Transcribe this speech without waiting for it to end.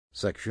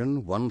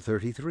Section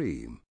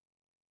 133.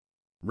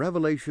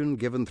 Revelation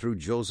given through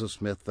Joseph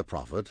Smith the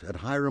prophet at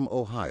Hiram,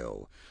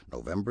 Ohio,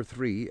 November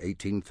 3,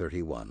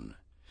 1831.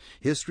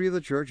 History of the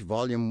Church,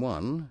 Volume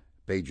 1,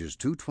 pages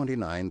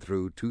 229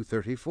 through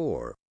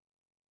 234.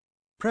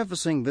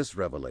 Prefacing this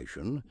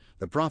revelation,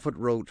 the prophet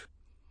wrote,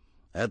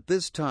 "At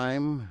this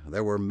time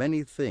there were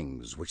many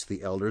things which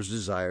the elders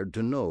desired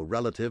to know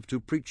relative to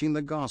preaching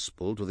the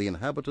gospel to the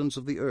inhabitants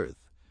of the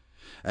earth,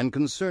 and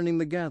concerning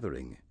the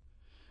gathering,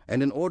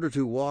 and in order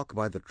to walk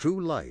by the true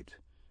light,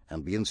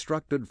 and be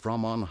instructed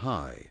from on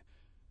high.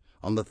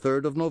 On the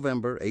 3rd of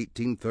November,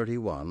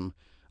 1831,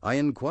 I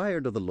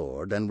inquired of the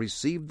Lord and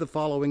received the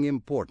following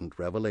important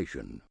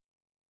revelation."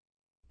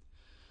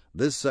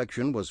 This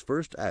section was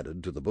first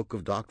added to the Book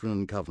of Doctrine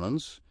and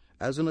Covenants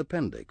as an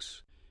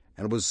appendix,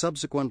 and was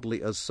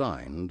subsequently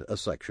assigned a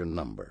section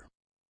number.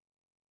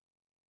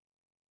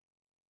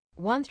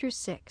 1 through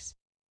 6.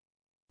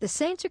 The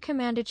saints are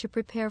commanded to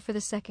prepare for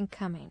the second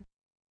coming.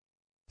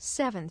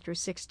 7 through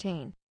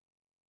 16.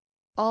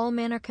 All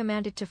men are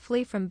commanded to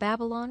flee from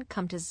Babylon,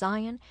 come to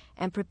Zion,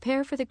 and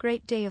prepare for the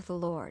great day of the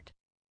Lord.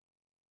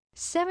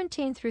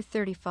 17 through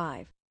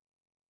 35.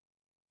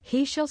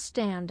 He shall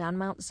stand on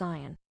Mount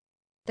Zion.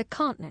 The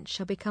continent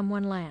shall become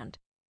one land,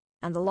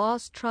 and the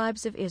lost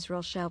tribes of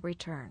Israel shall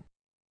return.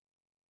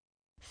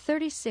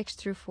 36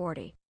 through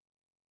 40.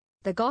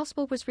 The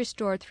gospel was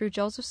restored through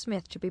Joseph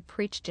Smith to be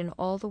preached in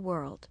all the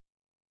world.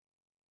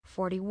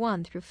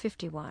 41 through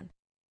 51.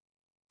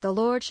 The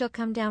Lord shall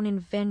come down in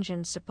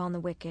vengeance upon the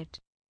wicked.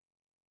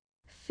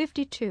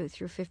 52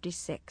 through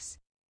 56.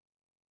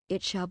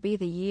 It shall be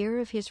the year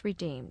of his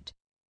redeemed.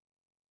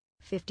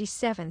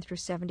 57 through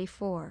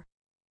 74.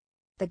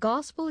 The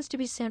gospel is to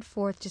be sent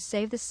forth to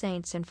save the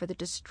saints and for the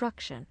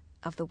destruction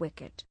of the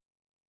wicked.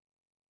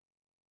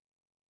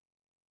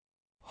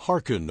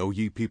 Hearken, O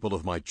ye people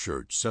of my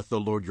church, saith the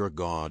Lord your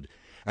God,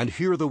 and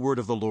hear the word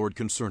of the Lord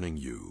concerning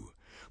you.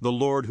 The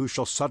Lord who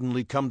shall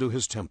suddenly come to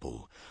his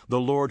temple,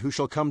 the Lord who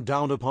shall come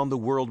down upon the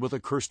world with a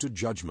curse to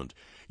judgment,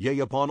 yea,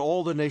 upon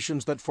all the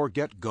nations that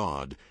forget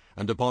God,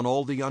 and upon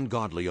all the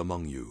ungodly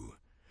among you.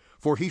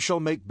 For he shall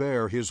make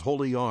bare his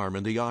holy arm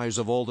in the eyes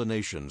of all the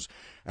nations,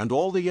 and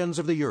all the ends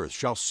of the earth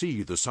shall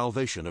see the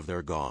salvation of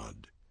their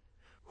God.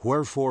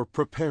 Wherefore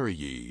prepare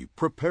ye,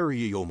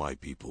 O my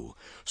people,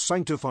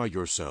 sanctify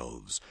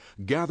yourselves,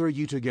 gather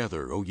ye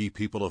together, O ye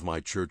people of my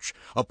church,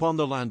 upon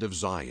the land of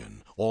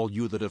Zion, all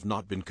you that have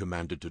not been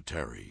commanded to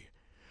tarry.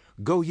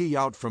 Go ye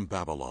out from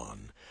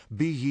Babylon,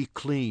 be ye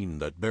clean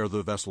that bear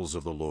the vessels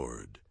of the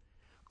Lord.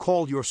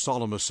 Call your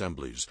solemn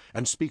assemblies,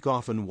 and speak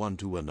often one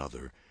to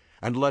another,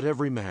 and let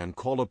every man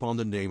call upon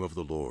the name of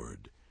the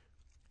Lord.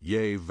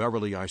 Yea,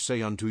 verily I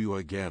say unto you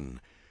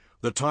again,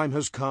 the time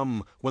has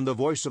come when the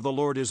voice of the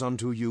Lord is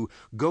unto you,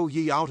 Go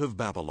ye out of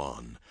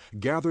Babylon,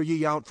 gather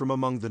ye out from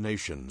among the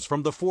nations,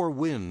 from the four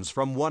winds,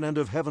 from one end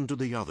of heaven to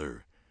the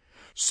other.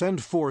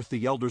 Send forth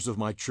the elders of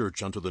my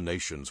church unto the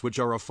nations which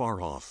are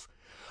afar off,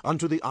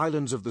 unto the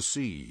islands of the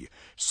sea.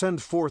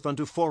 Send forth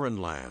unto foreign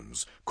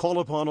lands. Call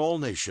upon all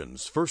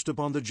nations, first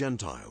upon the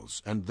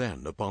Gentiles, and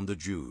then upon the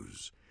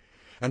Jews.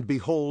 And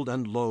behold,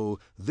 and lo,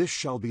 this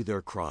shall be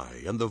their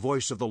cry, and the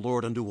voice of the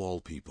Lord unto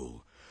all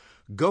people.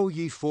 Go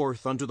ye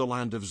forth unto the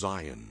land of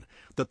Zion,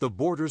 that the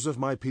borders of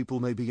my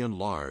people may be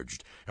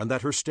enlarged, and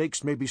that her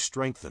stakes may be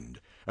strengthened,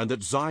 and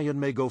that Zion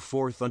may go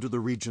forth unto the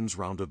regions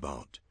round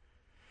about.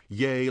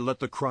 Yea, let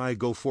the cry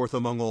go forth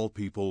among all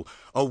people,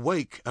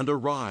 Awake and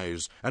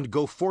arise, and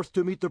go forth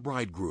to meet the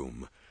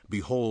bridegroom.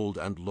 Behold,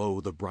 and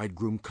lo, the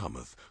bridegroom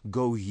cometh,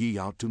 go ye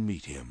out to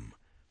meet him.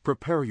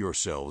 Prepare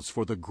yourselves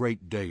for the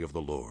great day of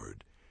the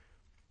Lord.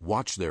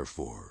 Watch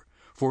therefore,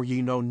 for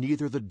ye know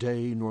neither the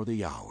day nor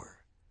the hour.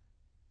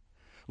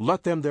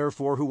 Let them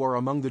therefore who are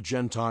among the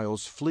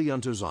Gentiles flee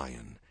unto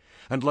Zion,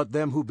 and let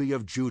them who be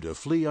of Judah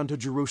flee unto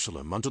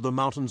Jerusalem, unto the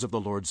mountains of the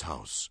Lord's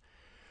house.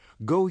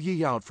 Go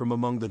ye out from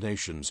among the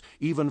nations,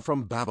 even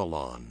from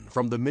Babylon,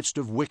 from the midst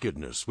of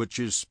wickedness, which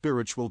is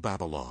spiritual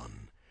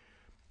Babylon.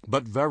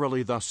 But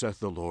verily thus saith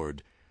the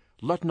Lord,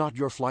 Let not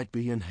your flight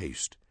be in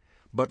haste,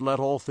 but let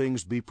all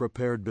things be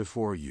prepared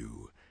before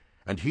you.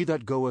 And he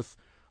that goeth,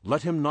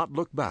 let him not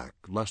look back,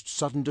 lest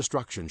sudden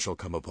destruction shall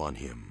come upon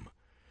him.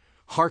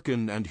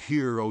 Hearken and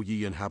hear, O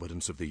ye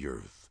inhabitants of the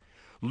earth.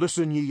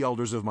 Listen, ye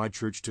elders of my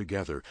church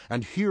together,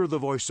 and hear the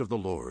voice of the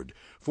Lord.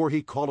 For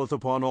he calleth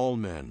upon all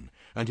men,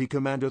 and he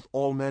commandeth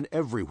all men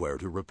everywhere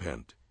to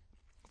repent.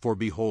 For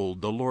behold,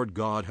 the Lord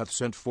God hath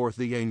sent forth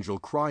the angel,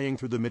 crying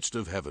through the midst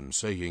of heaven,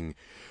 saying,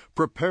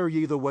 Prepare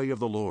ye the way of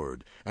the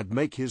Lord, and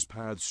make his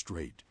paths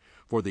straight.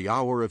 For the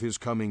hour of his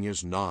coming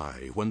is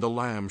nigh, when the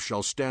Lamb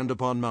shall stand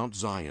upon Mount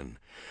Zion,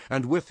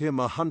 and with him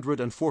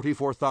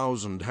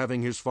 144,000,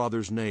 having his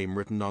Father's name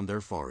written on their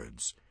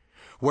foreheads.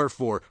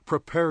 Wherefore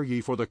prepare ye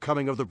for the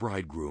coming of the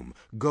bridegroom.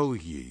 Go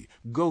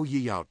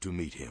ye out to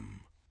meet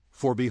him.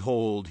 For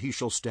behold, he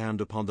shall stand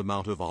upon the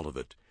Mount of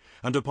Olivet,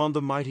 and upon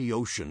the mighty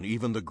ocean,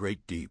 even the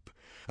great deep,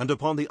 and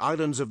upon the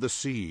islands of the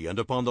sea, and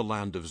upon the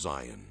land of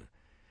Zion.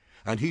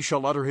 And he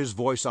shall utter his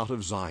voice out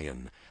of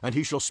Zion, and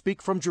he shall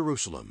speak from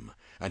Jerusalem,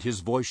 and his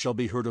voice shall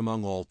be heard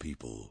among all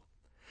people.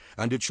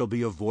 And it shall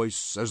be a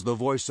voice as the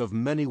voice of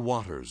many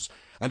waters,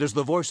 and as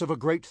the voice of a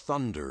great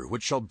thunder,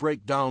 which shall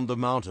break down the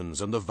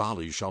mountains, and the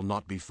valleys shall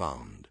not be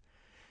found.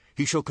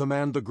 He shall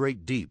command the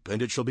great deep,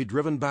 and it shall be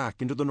driven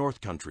back into the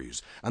north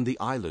countries, and the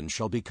islands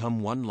shall become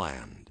one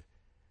land.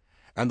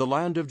 And the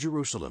land of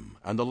Jerusalem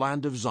and the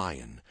land of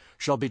Zion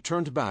shall be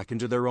turned back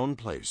into their own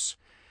place,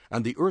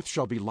 and the earth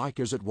shall be like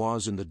as it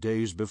was in the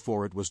days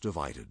before it was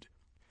divided.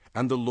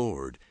 And the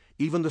Lord,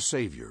 even the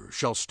Savior,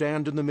 shall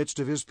stand in the midst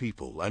of his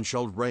people, and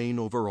shall reign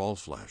over all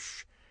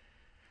flesh.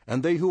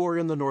 And they who are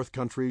in the north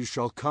countries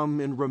shall come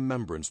in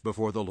remembrance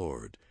before the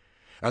Lord.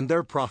 And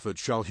their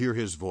prophets shall hear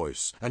his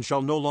voice, and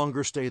shall no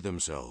longer stay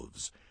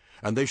themselves.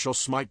 And they shall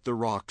smite the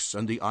rocks,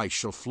 and the ice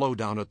shall flow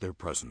down at their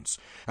presence.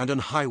 And an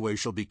highway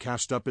shall be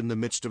cast up in the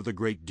midst of the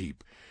great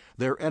deep.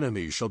 Their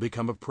enemies shall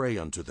become a prey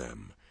unto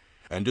them.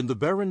 And in the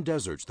barren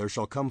deserts there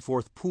shall come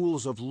forth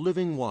pools of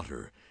living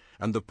water,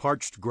 and the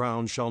parched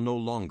ground shall no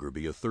longer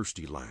be a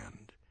thirsty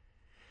land.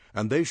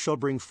 And they shall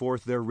bring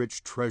forth their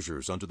rich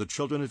treasures unto the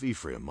children of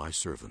Ephraim my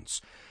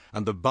servants,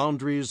 and the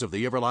boundaries of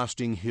the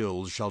everlasting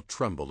hills shall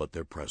tremble at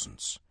their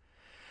presence.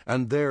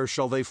 And there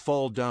shall they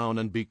fall down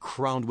and be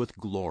crowned with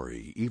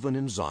glory, even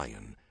in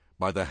Zion,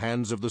 by the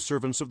hands of the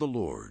servants of the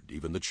Lord,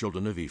 even the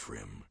children of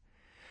Ephraim.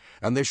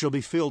 And they shall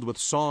be filled with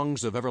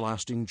songs of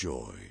everlasting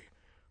joy.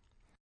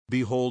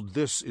 Behold,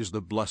 this is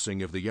the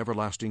blessing of the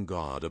everlasting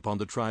God upon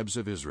the tribes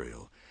of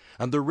Israel,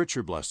 and the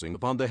richer blessing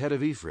upon the head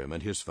of Ephraim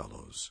and his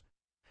fellows.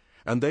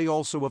 And they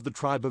also of the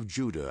tribe of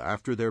Judah,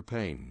 after their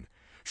pain,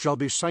 shall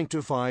be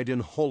sanctified in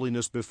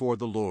holiness before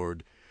the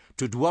Lord,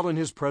 to dwell in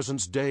his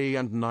presence day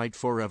and night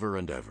forever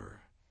and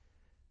ever.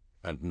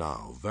 And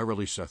now,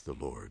 verily saith the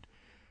Lord,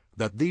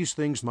 that these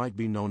things might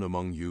be known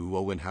among you,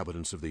 O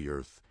inhabitants of the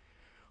earth,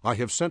 I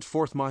have sent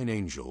forth mine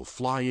angel,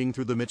 flying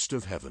through the midst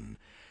of heaven,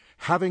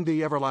 having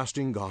the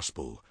everlasting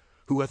gospel,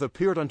 who hath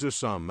appeared unto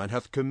some, and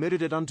hath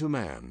committed it unto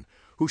man,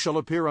 who shall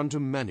appear unto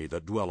many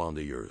that dwell on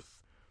the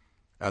earth.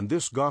 And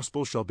this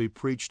gospel shall be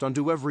preached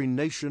unto every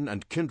nation,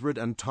 and kindred,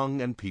 and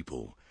tongue, and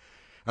people.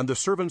 And the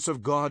servants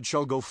of God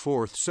shall go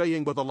forth,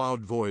 saying with a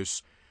loud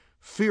voice,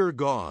 Fear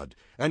God,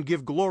 and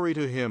give glory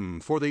to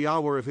him, for the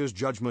hour of his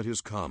judgment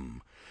is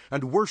come.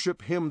 And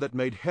worship him that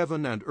made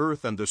heaven and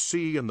earth, and the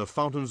sea, and the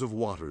fountains of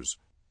waters,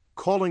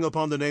 calling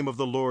upon the name of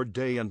the Lord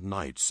day and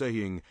night,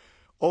 saying,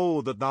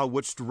 O that thou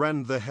wouldst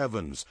rend the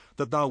heavens,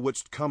 that thou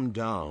wouldst come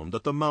down,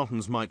 that the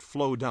mountains might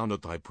flow down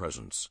at thy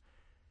presence.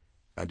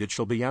 And it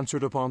shall be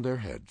answered upon their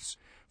heads,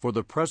 for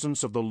the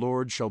presence of the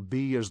Lord shall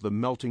be as the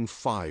melting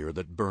fire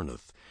that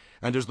burneth,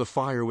 and as the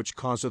fire which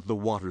causeth the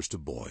waters to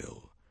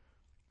boil.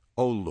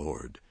 O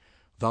Lord,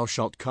 thou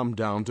shalt come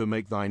down to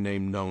make thy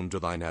name known to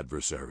thine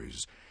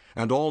adversaries,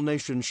 and all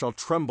nations shall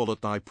tremble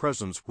at thy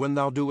presence when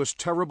thou doest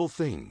terrible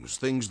things,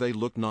 things they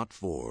look not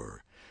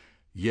for.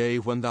 Yea,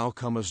 when thou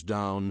comest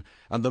down,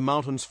 and the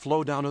mountains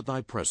flow down at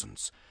thy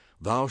presence,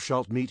 thou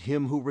shalt meet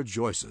him who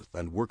rejoiceth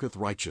and worketh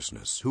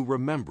righteousness, who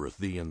remembereth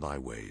thee in thy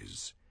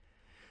ways.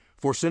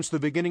 For since the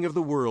beginning of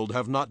the world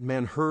have not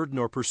men heard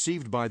nor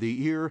perceived by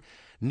the ear,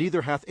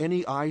 neither hath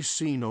any eye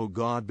seen, O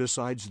God,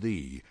 besides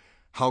thee,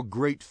 how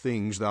great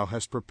things thou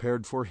hast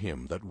prepared for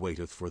him that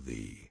waiteth for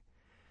thee.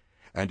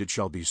 And it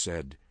shall be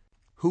said,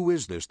 Who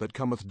is this that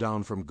cometh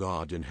down from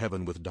God in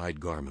heaven with dyed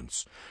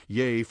garments,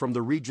 yea, from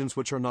the regions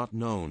which are not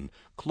known,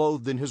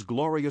 clothed in his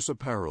glorious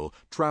apparel,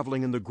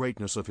 traveling in the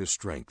greatness of his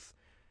strength?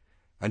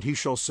 And he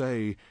shall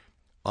say,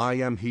 I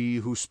am he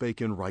who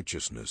spake in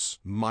righteousness,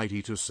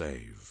 mighty to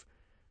save.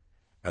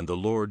 And the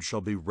Lord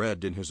shall be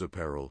red in his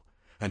apparel,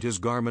 and his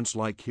garments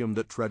like him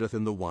that treadeth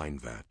in the wine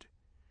vat.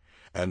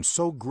 And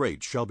so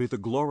great shall be the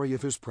glory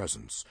of his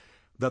presence,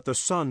 that the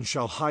sun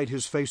shall hide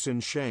his face in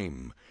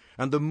shame,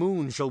 and the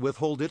moon shall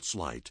withhold its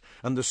light,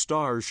 and the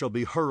stars shall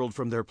be hurled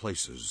from their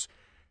places.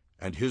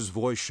 And his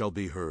voice shall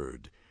be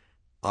heard,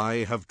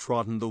 I have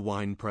trodden the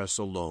winepress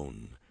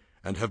alone,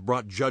 and have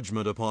brought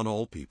judgment upon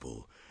all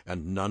people,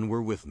 and none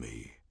were with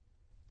me.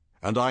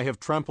 And I have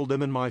trampled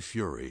them in my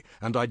fury,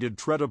 and I did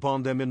tread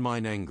upon them in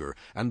mine anger,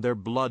 and their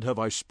blood have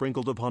I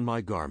sprinkled upon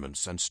my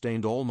garments, and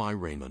stained all my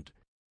raiment.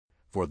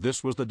 For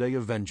this was the day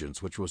of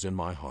vengeance which was in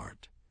my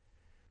heart.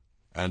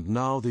 And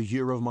now the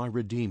year of my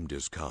redeemed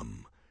is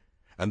come,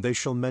 and they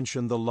shall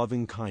mention the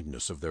loving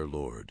kindness of their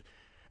Lord,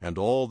 and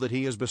all that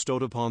he has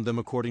bestowed upon them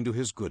according to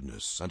his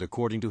goodness, and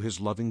according to his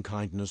loving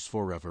kindness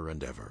forever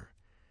and ever.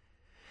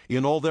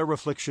 In all their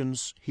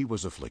afflictions he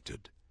was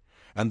afflicted,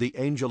 and the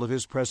angel of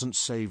his presence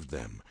saved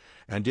them,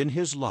 and in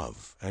his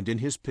love and in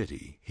his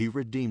pity he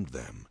redeemed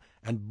them,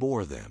 and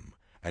bore them,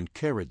 and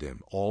carried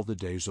them all the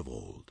days of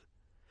old.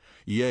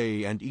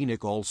 Yea, and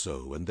Enoch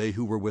also, and they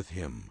who were with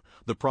him,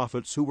 the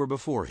prophets who were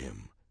before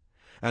him,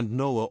 and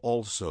Noah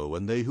also,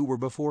 and they who were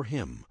before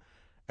him,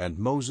 and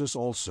Moses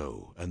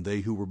also, and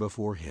they who were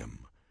before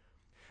him.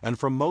 And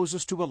from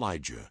Moses to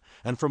Elijah,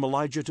 and from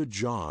Elijah to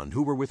John,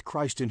 who were with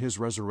Christ in his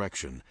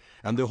resurrection,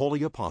 and the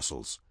holy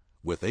apostles,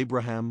 with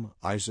Abraham,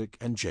 Isaac,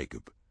 and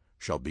Jacob,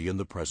 shall be in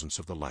the presence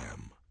of the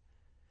Lamb.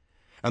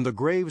 And the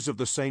graves of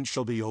the saints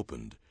shall be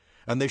opened,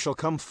 and they shall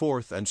come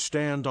forth and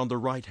stand on the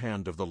right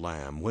hand of the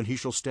Lamb, when he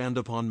shall stand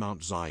upon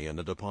Mount Zion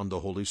and upon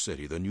the holy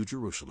city, the New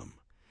Jerusalem.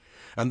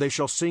 And they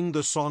shall sing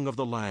the song of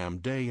the Lamb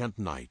day and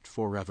night,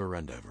 forever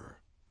and ever.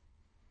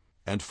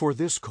 And for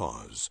this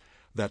cause,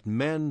 that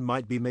men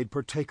might be made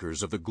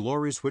partakers of the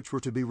glories which were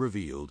to be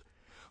revealed,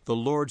 the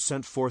Lord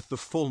sent forth the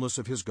fullness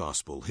of his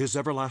gospel, his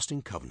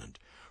everlasting covenant,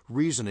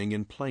 reasoning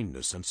in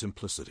plainness and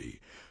simplicity,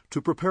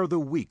 to prepare the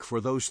weak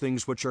for those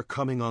things which are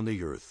coming on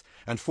the earth,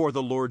 and for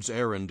the Lord's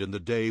errand in the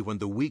day when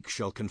the weak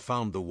shall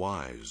confound the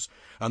wise,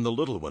 and the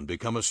little one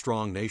become a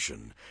strong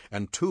nation,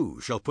 and two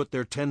shall put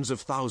their tens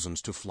of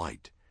thousands to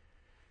flight.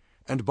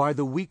 And by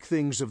the weak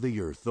things of the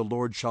earth the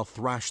Lord shall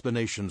thrash the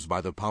nations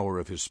by the power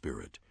of his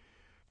Spirit.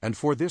 And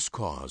for this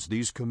cause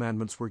these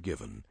commandments were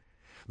given.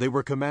 They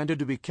were commanded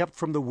to be kept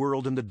from the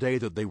world in the day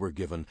that they were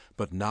given,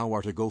 but now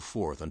are to go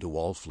forth unto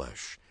all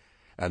flesh.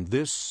 And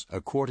this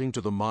according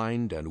to the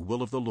mind and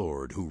will of the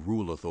Lord, who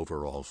ruleth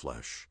over all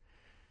flesh.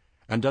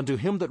 And unto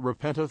him that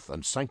repenteth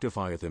and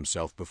sanctifieth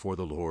himself before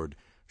the Lord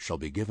shall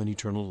be given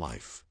eternal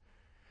life.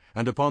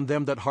 And upon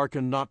them that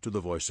hearken not to the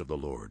voice of the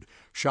Lord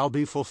shall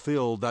be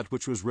fulfilled that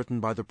which was written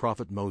by the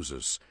prophet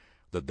Moses,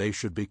 that they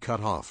should be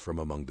cut off from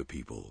among the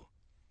people.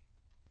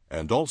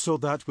 And also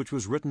that which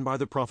was written by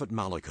the prophet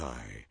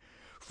Malachi,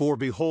 For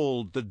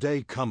behold, the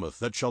day cometh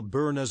that shall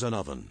burn as an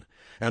oven,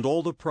 and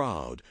all the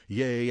proud,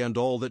 yea, and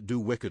all that do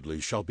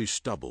wickedly, shall be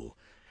stubble.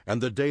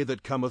 And the day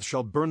that cometh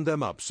shall burn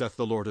them up, saith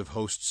the Lord of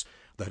hosts,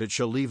 that it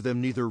shall leave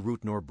them neither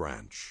root nor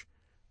branch.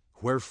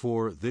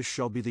 Wherefore this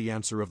shall be the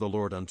answer of the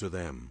Lord unto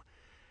them.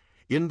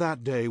 In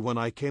that day when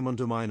I came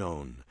unto mine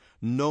own,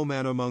 no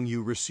man among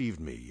you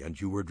received me,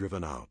 and you were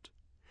driven out.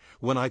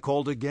 When I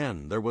called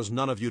again, there was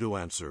none of you to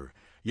answer,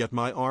 yet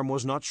my arm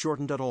was not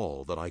shortened at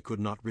all, that I could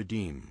not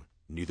redeem,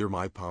 neither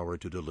my power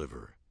to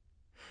deliver.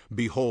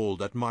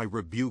 Behold, at my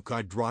rebuke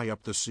I dry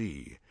up the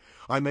sea.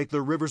 I make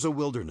the rivers a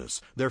wilderness,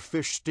 their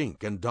fish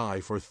stink and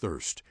die for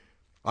thirst.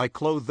 I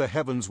clothe the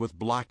heavens with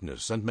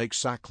blackness, and make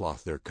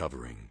sackcloth their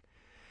covering.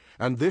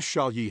 And this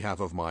shall ye have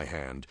of my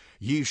hand,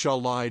 ye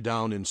shall lie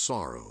down in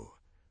sorrow.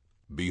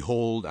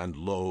 Behold, and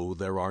lo,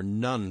 there are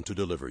none to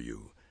deliver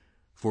you.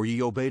 For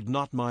ye obeyed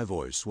not my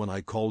voice when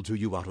I called to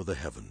you out of the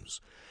heavens.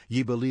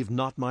 Ye believed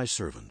not my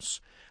servants,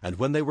 and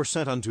when they were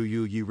sent unto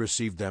you, ye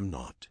received them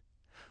not.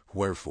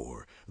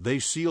 Wherefore they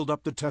sealed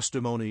up the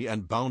testimony,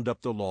 and bound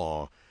up the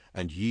law,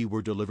 and ye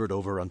were delivered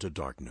over unto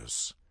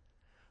darkness.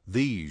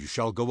 These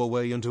shall go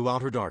away into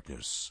outer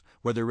darkness,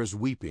 where there is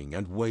weeping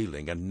and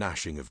wailing and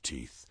gnashing of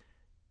teeth.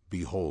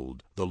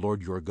 Behold, the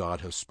Lord your God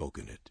hath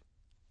spoken it.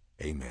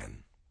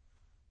 Amen.